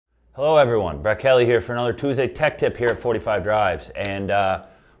Hello everyone, Brett Kelly here for another Tuesday Tech Tip here at 45 Drives. And well,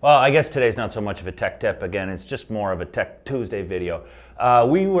 I guess today's not so much of a tech tip. Again, it's just more of a Tech Tuesday video.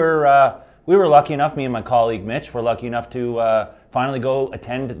 We were lucky enough, me and my colleague Mitch were lucky enough to finally go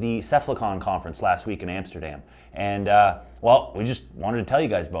attend the Cephalocon conference last week in Amsterdam. And well, we just wanted to tell you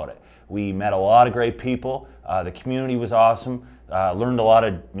guys about it. We met a lot of great people. The community was awesome. Learned a lot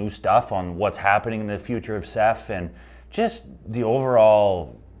of new stuff on what's happening in the future of Ceph, and just the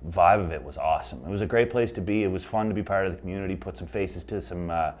overall vibe of it was awesome. It was a great place to be. It was fun to be part of the community, put some faces to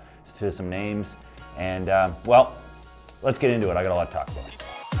some names, and well, let's get into it. I got a lot to talk about.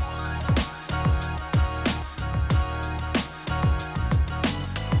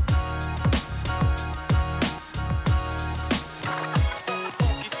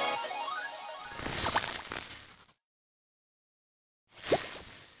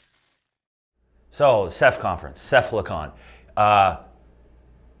 So, Ceph conference, Cephalocon.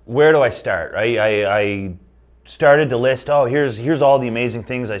 Where do I start, right? I started to list, oh, here's all the amazing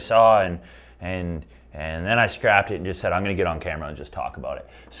things I saw, and then I scrapped it and just said, I'm gonna get on camera and just talk about it.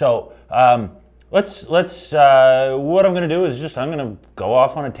 So, what I'm gonna do is just, I'm gonna go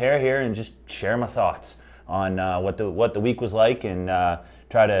off on a tear here and just share my thoughts on what the week was like, and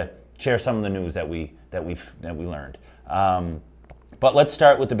try to share some of the news that we learned. But let's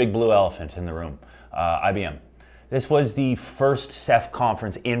start with the big blue elephant in the room, IBM. This was the first Ceph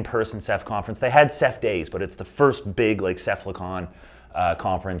conference, in-person Ceph conference. They had Ceph days, but it's the first big Cephalocon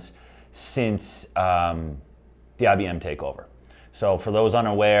conference since the IBM takeover. So for those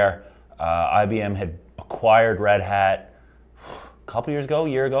unaware, IBM had acquired Red Hat a couple years ago, a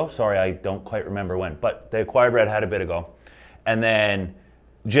year ago. Sorry, I don't quite remember when, but they acquired Red Hat a bit ago. And then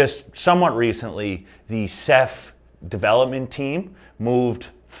just somewhat recently, the Ceph development team moved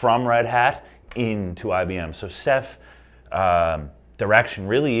from Red Hat into IBM. So Ceph direction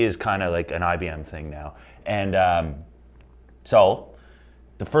really is kind of like an IBM thing now. And so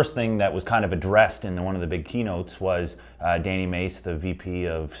the first thing that was kind of addressed in one of the big keynotes was Danny Mace, the VP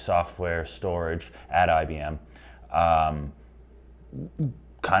of software storage at IBM,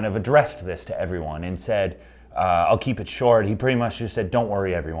 kind of addressed this to everyone and said, I'll keep it short. He pretty much just said, don't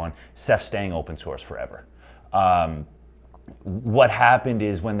worry everyone, Ceph's staying open source forever. What happened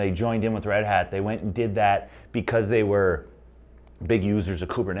is when they joined in with Red Hat, they went and did that because they were big users of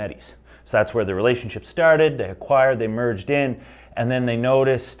Kubernetes. So that's where the relationship started. They acquired, they merged in, and then they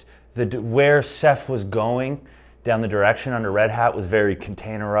noticed that where Ceph was going down the direction under Red Hat was very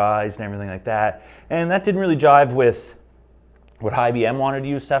containerized and everything like that. And that didn't really jive with what IBM wanted to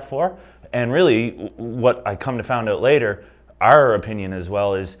use Ceph for. And really, what I come to find out later, our opinion as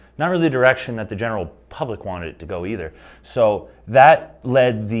well, is not really the direction that the general public wanted it to go either. So that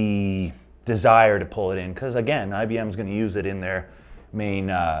led the desire to pull it in, because again, IBM is going to use it in their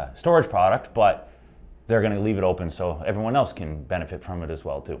main storage product, but they're going to leave it open so everyone else can benefit from it as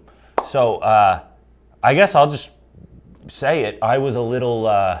well too. So I guess I'll just say it. I was a little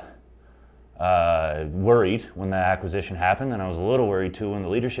worried when the acquisition happened, and I was a little worried too when the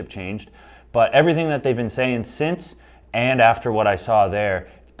leadership changed. But everything that they've been saying since, and after what I saw there,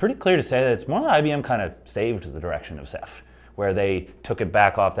 it's pretty clear to say that it's more like IBM kind of saved the direction of Ceph, where they took it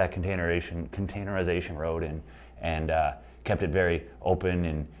back off that containerization road and kept it very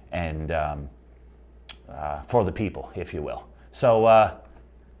open and for the people, if you will. So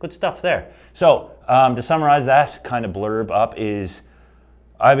good stuff there. So to summarize that kind of blurb up is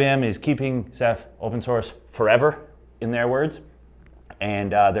IBM is keeping Ceph open source forever, in their words,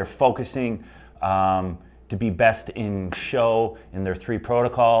 and they're focusing to be best in show in their three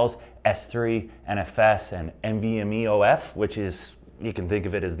protocols, S3, NFS, and NVMe-OF, which is, you can think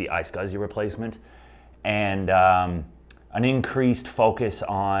of it as the iSCSI replacement, and an increased focus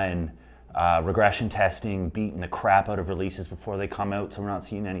on regression testing, beating the crap out of releases before they come out so we're not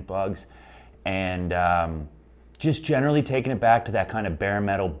seeing any bugs, and just generally taking it back to that kind of bare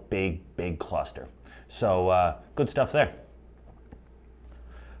metal, big cluster. So good stuff there.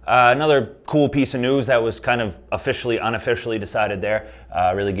 Another cool piece of news that was kind of officially, unofficially decided there,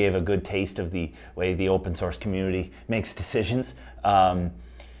 really gave a good taste of the way the open source community makes decisions. The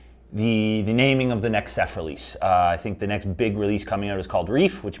naming of the next Ceph release. I think the next big release coming out is called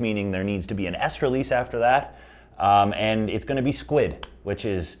Reef, which meaning there needs to be an S release after that. And it's going to be Squid, which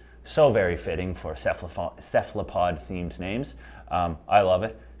is so very fitting for cephalopod themed names. I love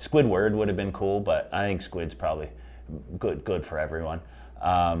it. Squidward would have been cool, but I think Squid's probably good for everyone.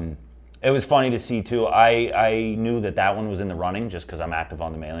 It was funny to see too. I knew that one was in the running just because I'm active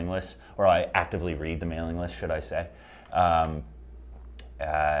on the mailing list, or I actively read the mailing list, should I say.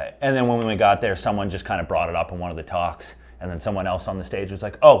 And then when we got there, someone just kind of brought it up in one of the talks, and then someone else on the stage was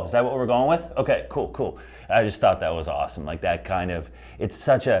like, oh, is that what we're going with? Okay, cool. I just thought that was awesome. Like that kind of, it's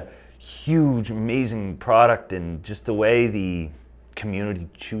such a huge, amazing product, and just the way the community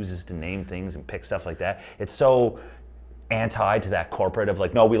chooses to name things and pick stuff like that. It's so anti to that corporate of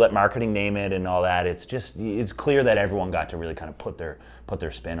like, no, we let marketing name it and all that. It's just, it's clear that everyone got to really kind of put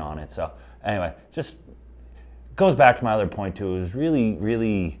their spin on it. So anyway, just goes back to my other point too. It was really,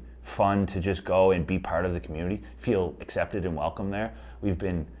 really fun to just go and be part of the community, feel accepted and welcome there. We've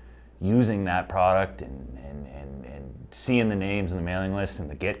been using that product and seeing the names in the mailing list and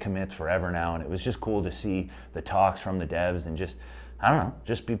the Git commits forever now, and it was just cool to see the talks from the devs and just, I don't know,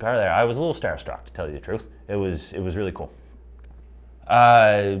 just be part of there. I was a little starstruck, to tell you the truth. It was really cool.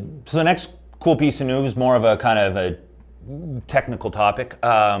 So the next cool piece of news, more of a kind of a technical topic,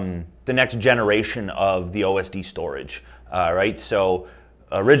 the next generation of the OSD storage, right? So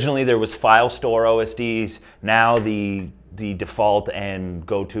originally there was file store OSDs. Now the default and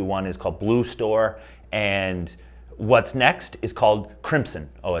go-to one is called Blue Store, and what's next is called Crimson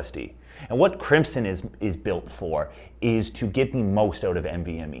OSD. And what Crimson is built for is to get the most out of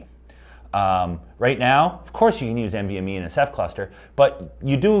NVMe. Right now, of course you can use NVMe in a Ceph cluster, but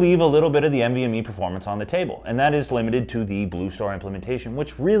you do leave a little bit of the NVMe performance on the table, and that is limited to the Blue Store implementation,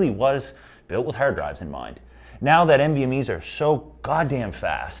 which really was built with hard drives in mind. Now that NVMEs are so goddamn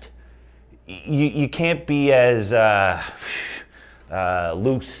fast, you can't be as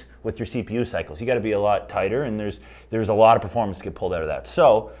loose with your CPU cycles. You got to be a lot tighter, and there's a lot of performance to get pulled out of that.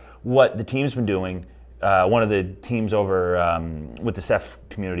 So what the team's been doing, one of the teams over with the Ceph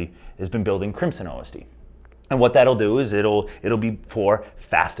community has been building Crimson OSD. And what that'll do is it'll be for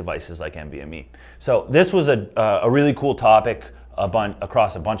fast devices like NVMe. So this was a really cool topic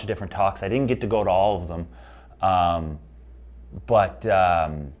across a bunch of different talks. I didn't get to go to all of them, I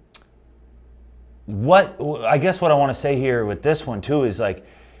guess what I want to say here with this one too is like,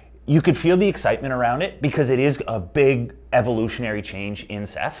 you could feel the excitement around it because it is a big evolutionary change in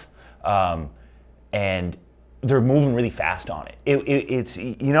Ceph, and they're moving really fast on it. It's,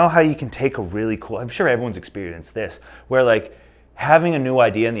 you know how you can take a really cool, I'm sure everyone's experienced this, where like having a new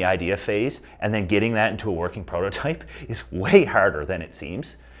idea in the idea phase and then getting that into a working prototype is way harder than it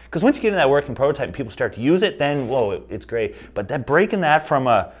seems. Because once you get in that working prototype and people start to use it, then whoa, it's great. But that breaking that from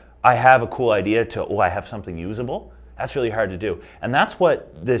I have a cool idea to, oh, I have something usable, that's really hard to do. And that's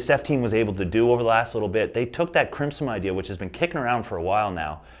what the Ceph team was able to do over the last little bit. They took that Crimson idea, which has been kicking around for a while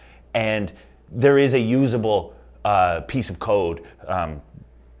now, and there is a usable piece of code,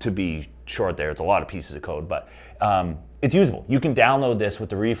 to be short there. It's a lot of pieces of code, but it's usable. You can download this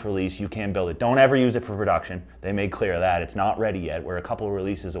with the Reef release. You can build it. Don't ever use it for production. They made clear that. It's not ready yet. We're a couple of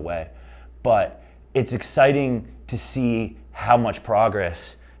releases away. But it's exciting to see how much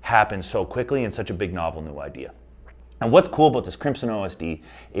progress happens so quickly in such a big, novel, new idea. And what's cool about this Crimson OSD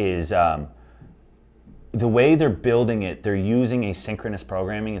is the way they're building it, they're using asynchronous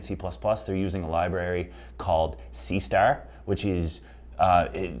programming in C++. They're using a library called C-Star, which is,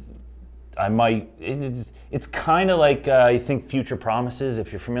 it's kind of like, I think, Future Promises.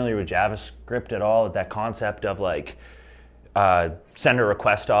 If you're familiar with JavaScript at all, that concept of like, send a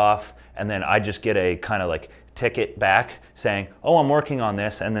request off, and then I just get a kind of like ticket back saying, oh, I'm working on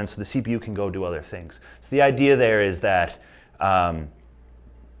this, and then so the CPU can go do other things. So the idea there is that, well,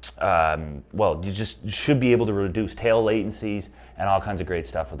 you just should be able to reduce tail latencies and all kinds of great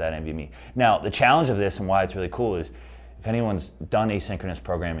stuff with that NVMe. Now, the challenge of this and why it's really cool is, if anyone's done asynchronous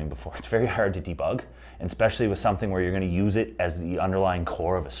programming before, it's very hard to debug, and especially with something where you're going to use it as the underlying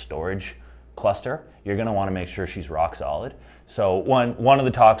core of a storage cluster. You're going to want to make sure she's rock solid. So one of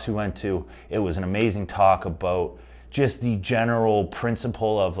the talks we went to, it was an amazing talk about just the general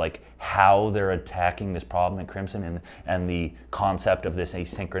principle of like how they're attacking this problem in Crimson and the concept of this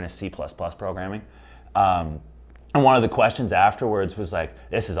asynchronous C++ programming. And one of the questions afterwards was like,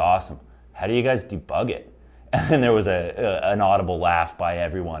 this is awesome. How do you guys debug it? And there was an audible laugh by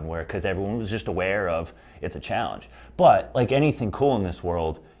everyone, because everyone was just aware of it's a challenge. But like anything cool in this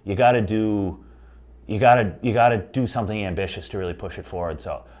world, you gotta do something ambitious to really push it forward.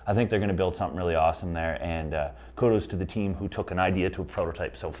 So I think they're gonna build something really awesome there, and kudos to the team who took an idea to a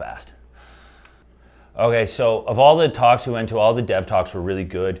prototype so fast. Okay, so of all the talks we went to, all the dev talks were really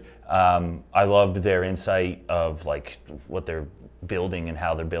good. I loved their insight of like what they're building and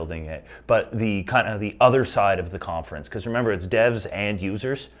how they're building it, but the kind of the other side of the conference, because remember, it's devs and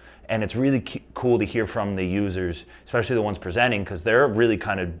users, and it's really cool to hear from the users, especially the ones presenting, because they're really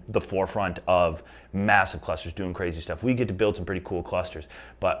kind of the forefront of massive clusters doing crazy stuff. We get to build some pretty cool clusters,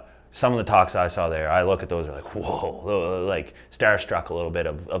 but some of the talks I saw there, I look at those and like, whoa, like starstruck a little bit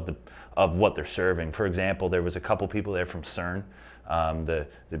of of what they're serving. For example, there was a couple people there from CERN,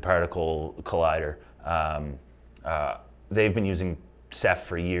 the particle collider. They've been using Ceph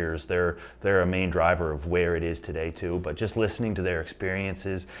for years. They're a main driver of where it is today too, but just listening to their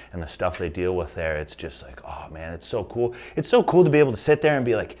experiences and the stuff they deal with there, it's just like, oh man, it's so cool. It's so cool to be able to sit there and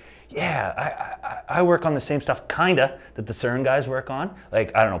be like, yeah, I work on the same stuff kinda that the CERN guys work on.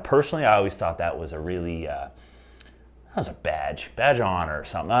 Like, I don't know, personally, I always thought that was a really, that was a badge of honor or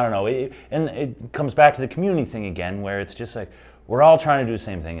something. I don't know. And it comes back to the community thing again, where it's just like, we're all trying to do the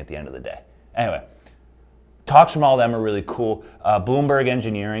same thing at the end of the day. Anyway, talks from all of them are really cool. Bloomberg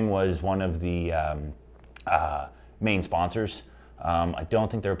Engineering was one of the main sponsors. I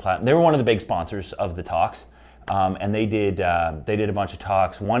don't think they were one of the big sponsors of the talks. And they did a bunch of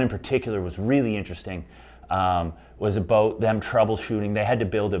talks. One in particular was really interesting. Was about them troubleshooting. They had to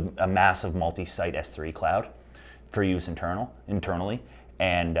build a massive multi-site S3 cloud for use internally,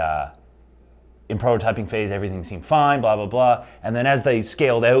 and in prototyping phase, everything seemed fine, blah, blah, blah. And then as they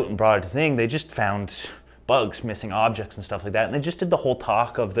scaled out and brought it to thing, they just found bugs, missing objects and stuff like that. And they just did the whole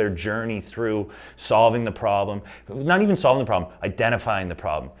talk of their journey through solving the problem, not even solving the problem, identifying the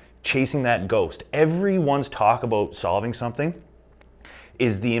problem, chasing that ghost. Everyone's talk about solving something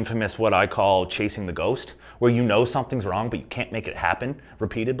is the infamous, what I call chasing the ghost, where you know something's wrong, but you can't make it happen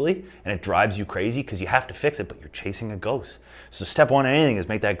repeatedly, and it drives you crazy because you have to fix it, but you're chasing a ghost. So step one in anything is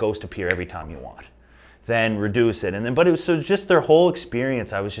make that ghost appear every time you want. Then reduce it, and then, but it was so just their whole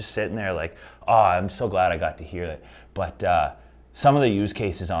experience. I was just sitting there like, oh, I'm so glad I got to hear that. But some of the use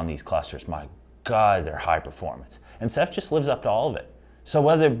cases on these clusters, my God, they're high performance. And Ceph just lives up to all of it. So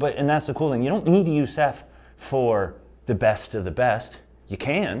and that's the cool thing, you don't need to use Ceph for the best of the best. You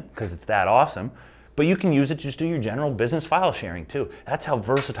can, because it's that awesome, but you can use it to just do your general business file sharing too. That's how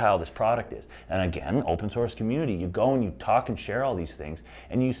versatile this product is. And again, open source community, you go and you talk and share all these things,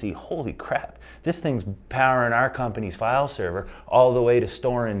 and you see, holy crap, this thing's powering our company's file server all the way to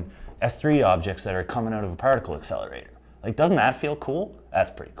storing S3 objects that are coming out of a particle accelerator. Like, doesn't that feel cool? That's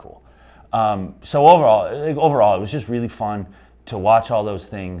pretty cool. So overall, it was just really fun to watch all those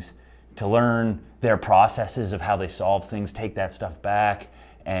things, to learn their processes of how they solve things, take that stuff back,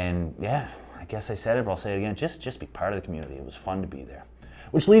 and yeah, I guess I said it, but I'll say it again, just be part of the community. It was fun to be there.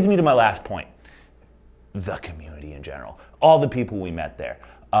 Which leads me to my last point, the community in general, all the people we met there.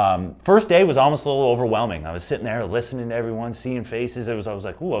 First day was almost a little overwhelming. I was sitting there listening to everyone, seeing faces. I was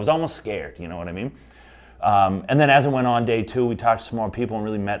like, ooh, I was almost scared, you know what I mean? And then as it went on, day two, we talked to some more people and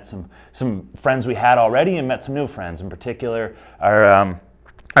really met some friends we had already and met some new friends. In particular, our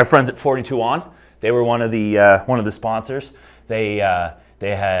friends at 42 On. They were one of the sponsors. They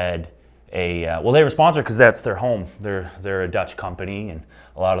had well, they were sponsored because that's their home. They're a Dutch company, and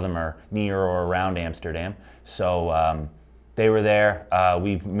a lot of them are near or around Amsterdam. So they were there.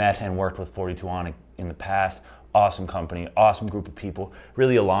 We've met and worked with 42 On in the past. Awesome company, awesome group of people.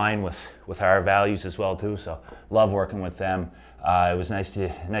 Really align with our values as well too. So love working with them. It was nice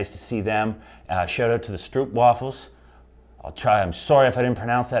to see them. Shout out to the Stroop waffles. I'm sorry if I didn't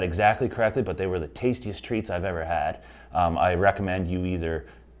pronounce that exactly correctly, but they were the tastiest treats I've ever had. I recommend you either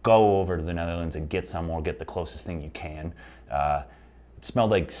go over to the Netherlands and get some, or get the closest thing you can. It smelled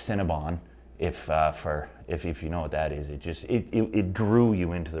like Cinnabon, if you know what that is. It drew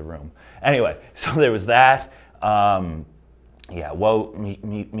you into the room. Anyway, so there was that. Yeah,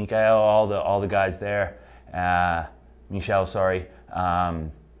 Mikael, all the guys there. Michelle, sorry.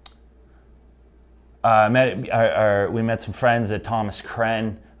 We met some friends at Thomas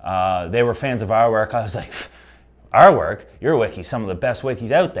Kren. They were fans of our work. I was like, our work? Your wiki's some of the best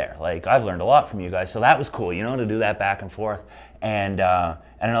wikis out there. Like, I've learned a lot from you guys. So that was cool, you know, to do that back and forth. And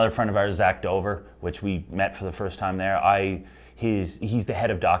another friend of ours, Zach Dover, which we met for the first time there. He's the head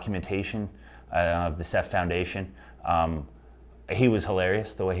of documentation of the Ceph Foundation. He was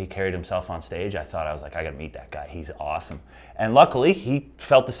hilarious the way he carried himself on stage. I was like, I gotta meet that guy. He's awesome. And luckily, he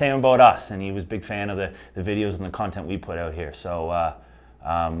felt the same about us, and he was a big fan of the videos and the content we put out here. So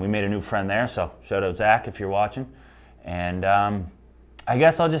we made a new friend there. So shout out Zach if you're watching. And I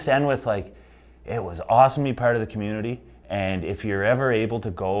guess I'll just end with, like, it was awesome to be part of the community. And if you're ever able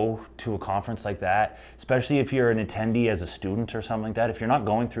to go to a conference like that, especially if you're an attendee as a student or something like that, if you're not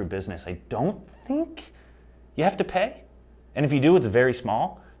going through business, I don't think you have to pay. And if you do, it's very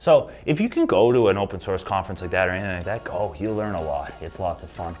small. So if you can go to an open source conference like that or anything like that, go, you'll learn a lot. It's lots of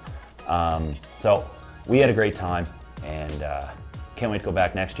fun. So we had a great time, and can't wait to go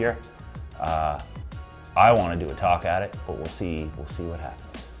back next year. I want to do a talk at it, but we'll see what happens.